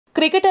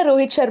Cricketer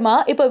Rohit Sharma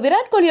இப்போ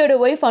Virat கோலியோட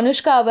wife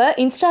அனுஷ்காவை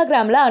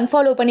இன்ஸ்டாகிராம்ல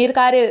unfollow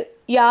பண்ணியிருக்காரு.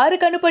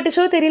 யாருக்கு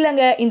அனுப்பட்டுச்சோ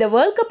தெரியலங்க. இந்த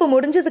வேர்ல்ட் கப்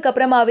முடிஞ்சதுக்கு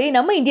அப்புறமாவே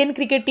நம்ம இந்தியன்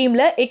கிரிக்கெட்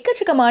டீம்ல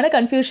எக்கச்சக்கமான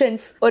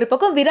கன்ஃபியூஷன்ஸ். ஒரு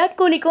பக்கம் விராட்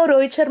கோலிக்கும்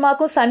ரோஹித்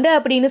சர்மாக்கும் சண்டை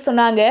அப்படின்னு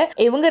சொன்னாங்க.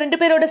 இவங்க ரெண்டு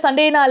பேரோட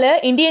சண்டையினால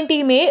இந்தியன்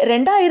டீமே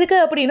ரெண்டா இருக்கு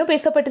அப்படின்னு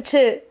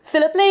பேசப்பட்டுச்சு.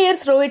 சில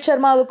பிளேயர்ஸ் ரோஹித்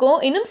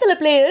சர்மாவுக்கும் இன்னும் சில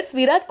பிளேயர்ஸ்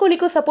விராட்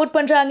கோலிக்கும் சப்போர்ட்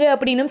பண்றாங்க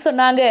அப்படின்னு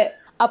சொன்னாங்க.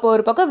 அப்போ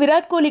ஒரு பக்கம்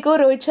விராட் கோலிக்கும்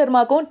ரோஹித்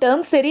சர்மாக்கும்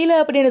டேர்ம் சரியில்லை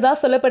அப்படின்னு தான்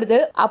சொல்லப்படுது.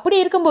 அப்படி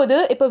இருக்கும்போது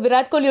இப்போ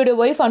விராட் கோலியோட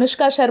ஒய்ஃப்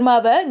அனுஷ்கா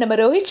சர்மாவை நம்ம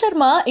ரோஹித்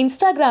சர்மா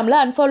இன்ஸ்டாகிராம்ல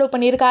அன்ஃபாலோ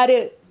பண்ணியிருக்காரு.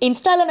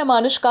 இன்ஸ்டால நம்ம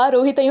அனுஷ்கா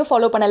ரோஹித்தையும்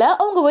ஃபாலோ பண்ணல,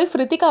 அவங்க ஒய்ஃப்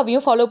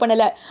ரித்திகாவையும் ஃபாலோ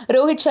பண்ணல.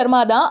 ரோஹித்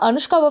சர்மா தான்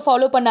அனுஷ்காவை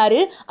ஃபாலோ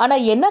பண்ணாரு. ஆனா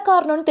என்ன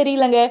காரணம்னு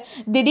தெரியலங்க,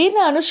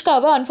 திடீர்னு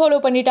அனுஷ்காவை அன்ஃபாலோ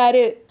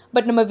பண்ணிட்டாரு.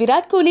 பட் நம்ம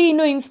விராட் கோலி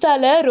இன்னும்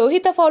இன்ஸ்டால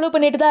ரோஹித்தை ஃபாலோ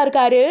பண்ணிட்டு தான்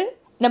இருக்காரு.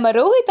 நம்ம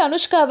ரோஹித்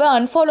அனுஷ்காவை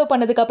அன்ஃபாலோ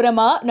பண்ணதுக்கு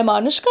அப்புறமா நம்ம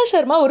அனுஷ்கா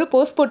சர்மா ஒரு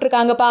போஸ்ட்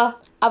போட்டிருக்காங்கப்பா.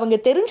 அவங்க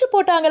தெரிஞ்சு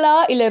போட்டாங்களா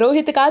இல்ல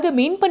ரோஹித்துக்காக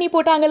மீன் பண்ணி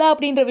போட்டாங்களா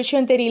அப்படின்ற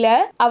விஷயம் தெரியல.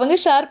 அவங்க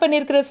ஷேர்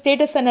பண்ணிருக்கிற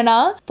ஸ்டேட்டஸ் என்னன்னா,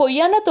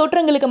 பொய்யான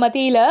தோற்றங்களுக்கு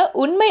மத்தியில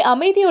உண்மை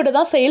அமைதியோட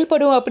தான்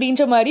செயல்படும்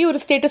அப்படின்ற மாதிரி ஒரு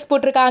ஸ்டேட்டஸ்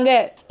போட்டிருக்காங்க.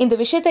 இந்த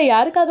விஷயத்த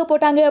யாருக்காக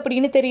போட்டாங்க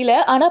அப்படின்னு தெரியல.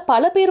 ஆனா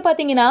பல பேர்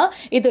பாத்தீங்கன்னா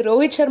இது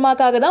ரோஹித்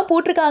சர்மாக்காக தான்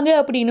போட்டிருக்காங்க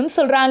அப்படின்னு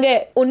சொல்றாங்க.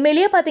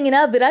 உண்மையிலேயே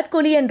பாத்தீங்கன்னா விராட்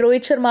கோலி அண்ட்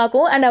ரோஹித்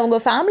சர்மாக்கும் அண்ட் அவங்க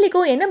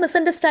ஃபேமிலிக்கும் என்ன மிஸ்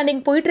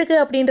அண்டர்ஸ்டாண்டிங் போயிட்டு இருக்கு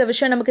அப்படின்ற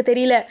விஷயம் நமக்கு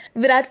தெரியல.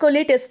 விராட்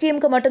கோலி டெஸ்ட்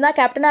டீமுக்கு மட்டும் தான்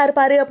கேப்டனா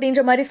இருப்பாரு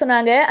அப்படின்ற மாதிரி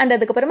சொன்னாங்க. அண்ட்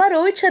அதுக்கப்புறமா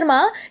Rohit Sharma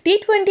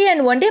T20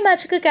 and one day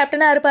மேட்சுக்கு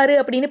கேப்டனா இருப்பாரு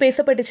அப்படின்னு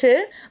பேசப்பட்டுச்சு.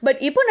 பட்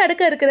இப்போ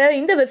நடக்க இருக்கிற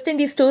இந்த வெஸ்ட்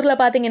இண்டீஸ் டூர்ல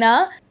பாத்தீங்கன்னா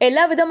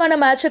எல்லா விதமான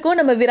மேட்சுக்கும்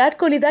நம்ம விராட்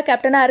கோலி தான்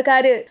கேப்டனா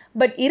இருக்காரு.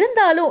 பட்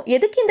இருந்தாலும்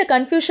எதுக்கு இந்த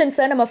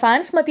கன்ஃபியூஷன்ஸை நம்ம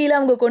ஃபேன்ஸ் மத்தியில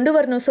அவங்க கொண்டு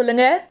வரணும்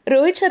சொல்லுங்க?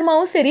 ரோஹித்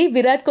சர்மாவும் சரி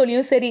விராட்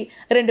கோலியும் சரி,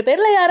 ரெண்டு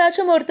பேர்ல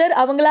யாராச்சும் ஒருத்தர்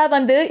அவங்களா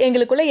வந்து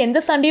எங்களுக்குள்ள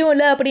எந்த சண்டையும்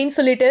இல்லை அப்படின்னு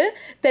சொல்லிட்டு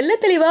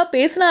தெல்ல தெளிவா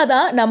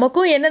பேசினாதான்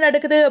நமக்கும் என்ன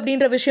நடக்குது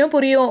அப்படின்ற விஷயம்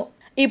புரியும்.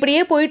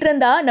 இப்படியே போயிட்டு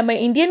இருந்தா நம்ம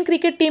இந்தியன்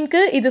கிரிக்கெட் டீமுக்கு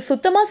இது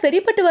சுத்தமா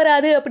சரிப்பட்டு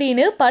வராது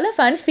அப்படின்னு பல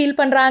ஃபேன்ஸ் ஃபீல்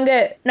பண்றாங்க.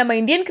 நம்ம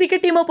இந்தியன்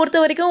கிரிக்கெட் டீமை பொறுத்த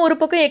வரைக்கும் ஒரு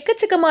பக்கம்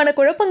எக்கச்சக்கமான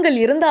குழப்பங்கள்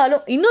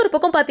இருந்தாலும் இன்னொரு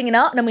பக்கம்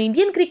பாத்தீங்கன்னா நம்ம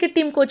இந்தியன் கிரிக்கெட்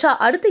டீம் கோச்சா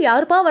அடுத்து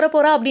யாருப்பா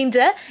வரப்போறா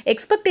அப்படின்ற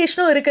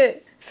எக்ஸ்பெக்டேஷனும் இருக்கு.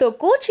 ஸோ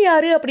கோச்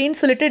யாரு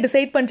அப்படின்னு சொல்லிட்டு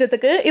டிசைட்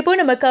பண்றதுக்கு இப்போ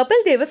நம்ம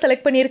கபில் தேவை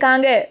செலக்ட்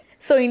பண்ணியிருக்காங்க.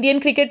 ஸோ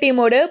இந்தியன் கிரிக்கெட்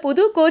டீமோட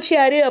புது கோச்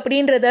யாரு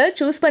அப்படின்றத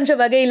சூஸ் பண்ற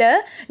வகையில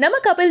நம்ம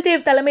கபில்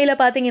தேவ் தலைமையில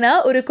பாத்தீங்கன்னா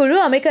ஒரு குழு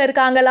அமைக்க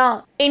இருக்காங்களாம்.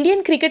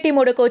 இந்தியன் கிரிக்கெட்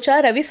டீமோட கோச்சா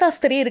ரவி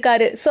சாஸ்திரி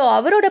இருக்காரு. ஸோ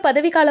அவரோட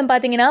பதவி காலம்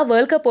பாத்தீங்கன்னா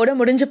வேர்ல்ட் கப்போட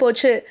முடிஞ்சு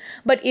போச்சு.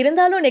 பட்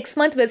இருந்தாலும் நெக்ஸ்ட்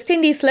மந்த் வெஸ்ட்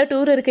இண்டீஸ்ல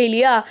டூர் இருக்கு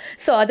இல்லையா?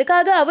 ஸோ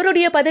அதுக்காக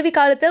அவருடைய பதவி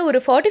காலத்தை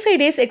ஒரு 45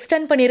 டேஸ்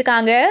எக்ஸ்டெண்ட்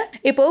பண்ணிருக்காங்க.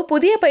 இப்போ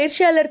புதிய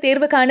பயிற்சியாளர்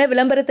தேர்வுக்கான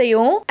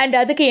விளம்பரத்தையும் அண்ட்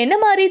அதுக்கு என்ன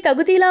மாதிரி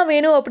தகுதியெல்லாம்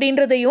வேணும்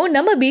அப்படின்றதையும்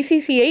நம்ம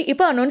BCCI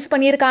இப்போ அனௌன்ஸ்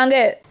பண்ணியிருக்காங்க.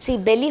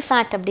 பெல்லி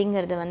ஃபேட்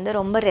அப்படிங்கிறது வந்து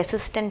ரொம்ப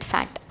ரெசிஸ்டன்ட்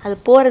ஃபேட். அது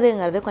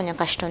போகிறதுங்கிறது கொஞ்சம்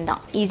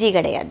கஷ்டம்தான், ஈஸி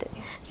கிடையாது.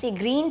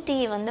 க்ரீன் டீ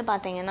வந்து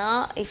பார்த்தீங்கன்னா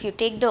if you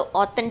take the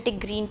authentic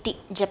green tea,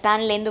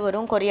 ஜப்பான்லேருந்து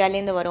வரும்,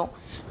 கொரியாலேருந்து வரும்,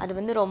 அது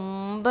வந்து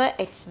ரொம்ப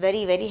இட்ஸ்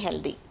வெரி வெரி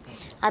ஹெல்தி.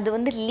 அது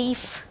வந்து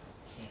leaf,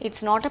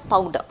 it's not a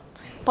powder.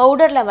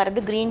 பவுடரில்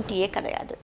வர்றது க்ரீன் டீயே கிடையாது.